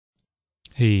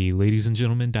Hey ladies and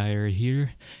gentlemen, Dyer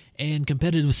here, and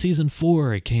competitive season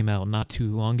 4 it came out not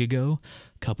too long ago,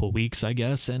 couple weeks I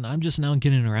guess, and I'm just now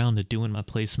getting around to doing my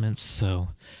placements. So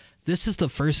this is the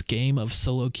first game of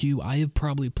solo queue I have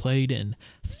probably played in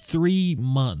 3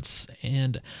 months,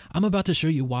 and I'm about to show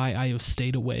you why I have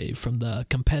stayed away from the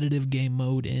competitive game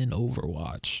mode in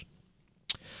Overwatch.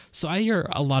 So I hear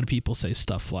a lot of people say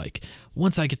stuff like,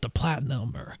 once I get the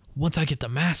platinum or once I get the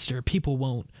master, people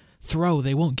won't throw,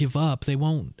 they won't give up, they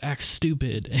won't act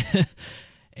stupid.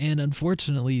 And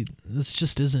unfortunately, this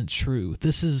just isn't true.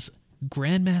 This is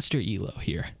Grandmaster Elo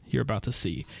here, you're about to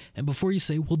see. And before you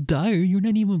say, well, Dyer, you're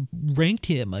not even ranked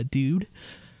yet, my dude.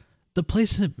 The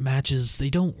placement matches,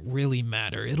 they don't really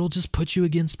matter. It'll just put you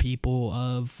against people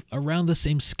of around the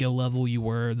same skill level you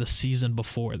were the season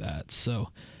before that. So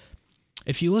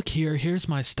if you look here, here's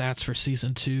my stats for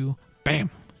Season 2. Bam!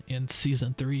 In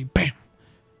Season 3, bam!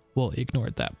 Well,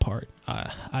 ignored that part.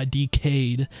 I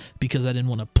decayed because I didn't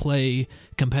want to play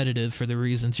competitive for the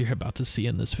reasons you're about to see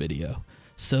in this video.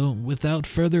 So, without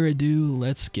further ado,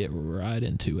 let's get right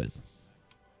into it.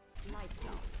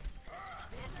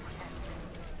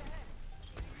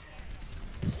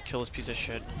 Kill this piece of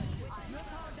shit.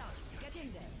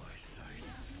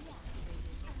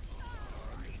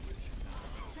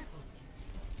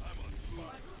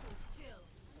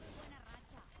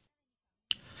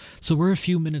 So we're a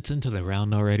few minutes into the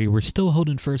round already. We're still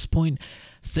holding first point.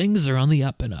 Things are on the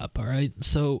up and up, all right?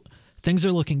 So things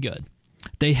are looking good.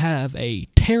 They have a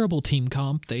terrible team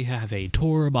comp. They have a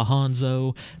Tor,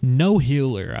 Bahanzo, no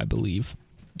healer, I believe.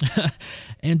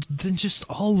 And then just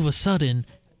all of a sudden,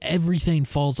 everything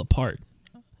falls apart.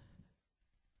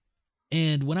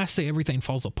 And when I say everything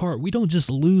falls apart, we don't just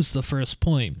lose the first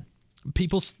point.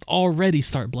 People already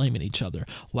start blaming each other.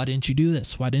 Why didn't you do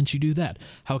this? Why didn't you do that?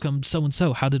 How come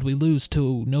so-and-so? How did we lose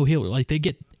to no healer? Like, they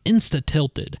get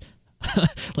insta-tilted.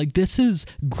 Like, this is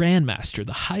Grandmaster,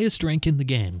 the highest rank in the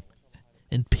game.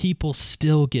 And people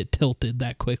still get tilted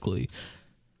that quickly.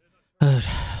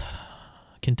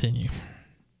 Continue.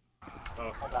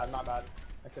 Oh, my bad.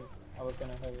 I was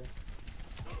gonna hit you.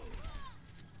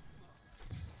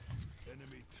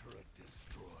 Enemy turret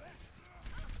destroyed.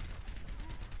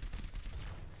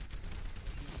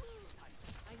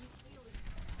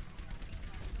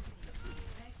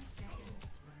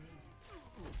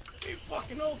 He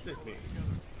fucking ulted me.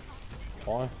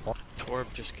 Why?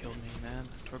 Torb just killed me, man.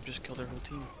 Torb just killed our whole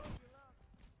team.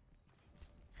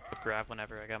 I'll grab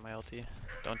whenever I got my ulti.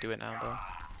 Don't do it now, though.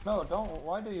 No, don't.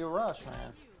 Why do you rush,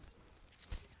 man?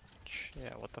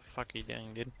 Yeah, what the fuck are you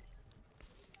doing, dude?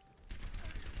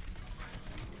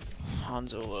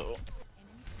 Hanzo low.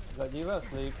 Is that you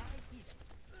asleep?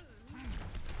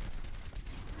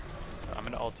 I'm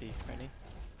an ulti. Ready?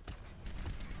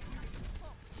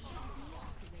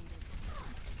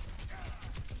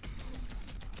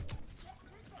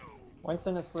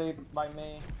 Winston asleep by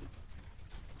me.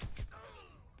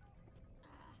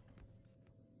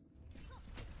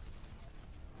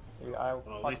 Dude, Well,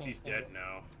 at least he's dead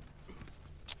now.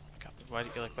 God, why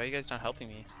are you guys not helping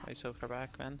me? Why are you so far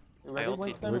back, man? You ready, I ulti.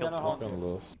 Winston? We're gonna hold you.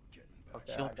 Lose.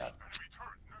 Okay, Kill. I got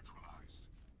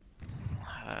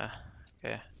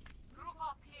Okay.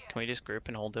 Can we just group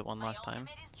and hold it one last time?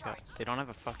 Yeah, they don't have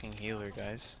a fucking healer,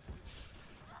 guys.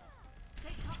 I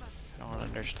don't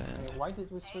understand. Hey, why did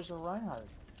we switch to Reinhardt?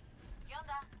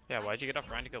 Yeah, why'd you get off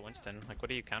Ryan to go Winston? Like, what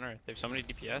do you counter? They have so many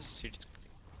DPS, you just...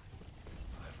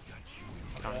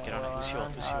 Get on it, who's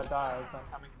healed, who's healed? Dyer, I'm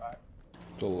coming back.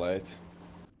 Too late.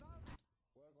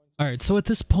 Alright, so at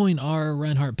this point, our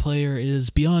Reinhardt player is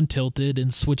beyond tilted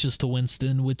and switches to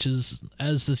Winston, which is,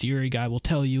 as this Yuri guy will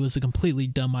tell you, is a completely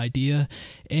dumb idea.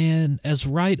 And as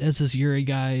right as this Yuri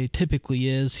guy typically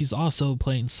is, he's also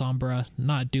playing Sombra,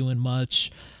 not doing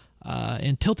much,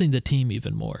 and tilting the team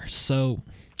even more. So...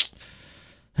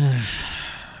 Ability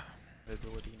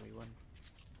and we win.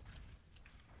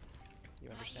 You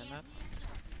understand that?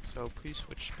 So please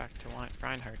switch back to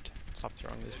Reinhardt. Stop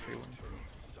throwing this free one.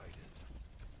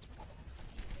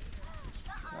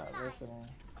 Not listening.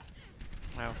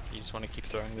 Oh, you just want to keep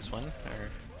throwing this one, or?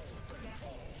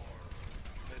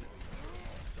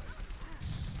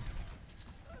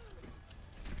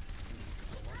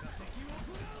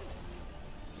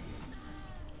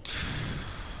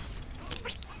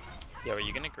 Yo, are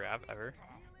you gonna grab ever?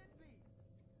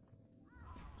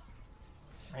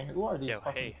 I mean, who are these Yo,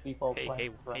 fucking people hey,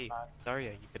 playing Grandmaster.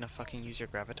 Daria, you gonna fucking use your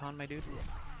graviton, my dude?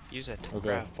 Use it. Okay,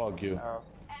 Grab. fuck you. Oh.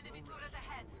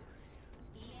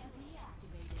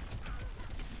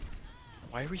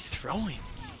 Why are we throwing?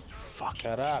 You fucking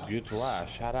Shut up, you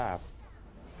trash, shut up.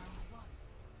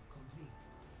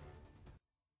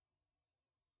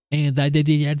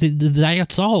 And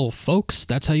that's all, folks.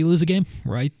 That's how you lose a game,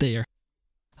 right there.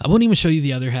 I won't even show you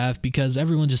the other half because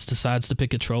everyone just decides to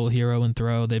pick a troll hero and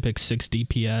throw. They pick 6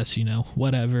 DPS, you know,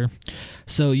 whatever.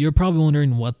 So you're probably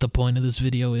wondering what the point of this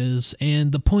video is.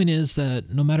 And the point is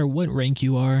that no matter what rank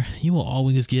you are, you will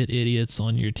always get idiots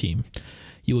on your team.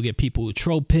 You will get people who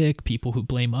troll pick, people who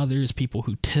blame others, people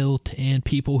who tilt, and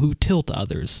people who tilt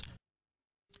others.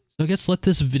 So I guess let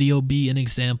this video be an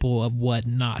example of what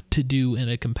not to do in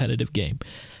a competitive game.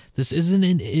 This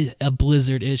isn't a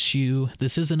Blizzard issue.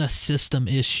 This isn't a system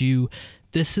issue.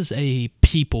 This is a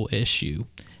people issue.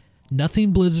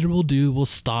 Nothing Blizzard will do will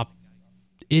stop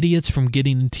idiots from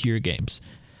getting into your games.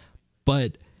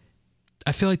 But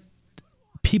I feel like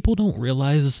people don't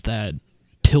realize that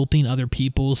tilting other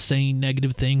people, saying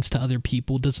negative things to other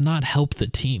people does not help the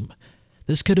team.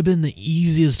 This could have been the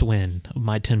easiest win of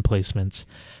my 10 placements.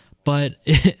 But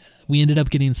we ended up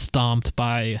getting stomped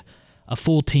by a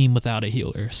full team without a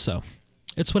healer, so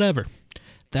it's whatever.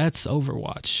 That's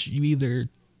Overwatch. You either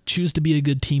choose to be a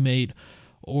good teammate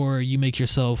or you make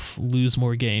yourself lose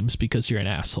more games because you're an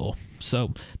asshole.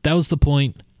 So that was the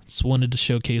point. Just wanted to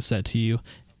showcase that to you.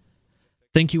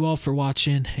 Thank you all for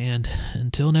watching, and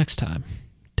until next time,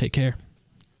 take care.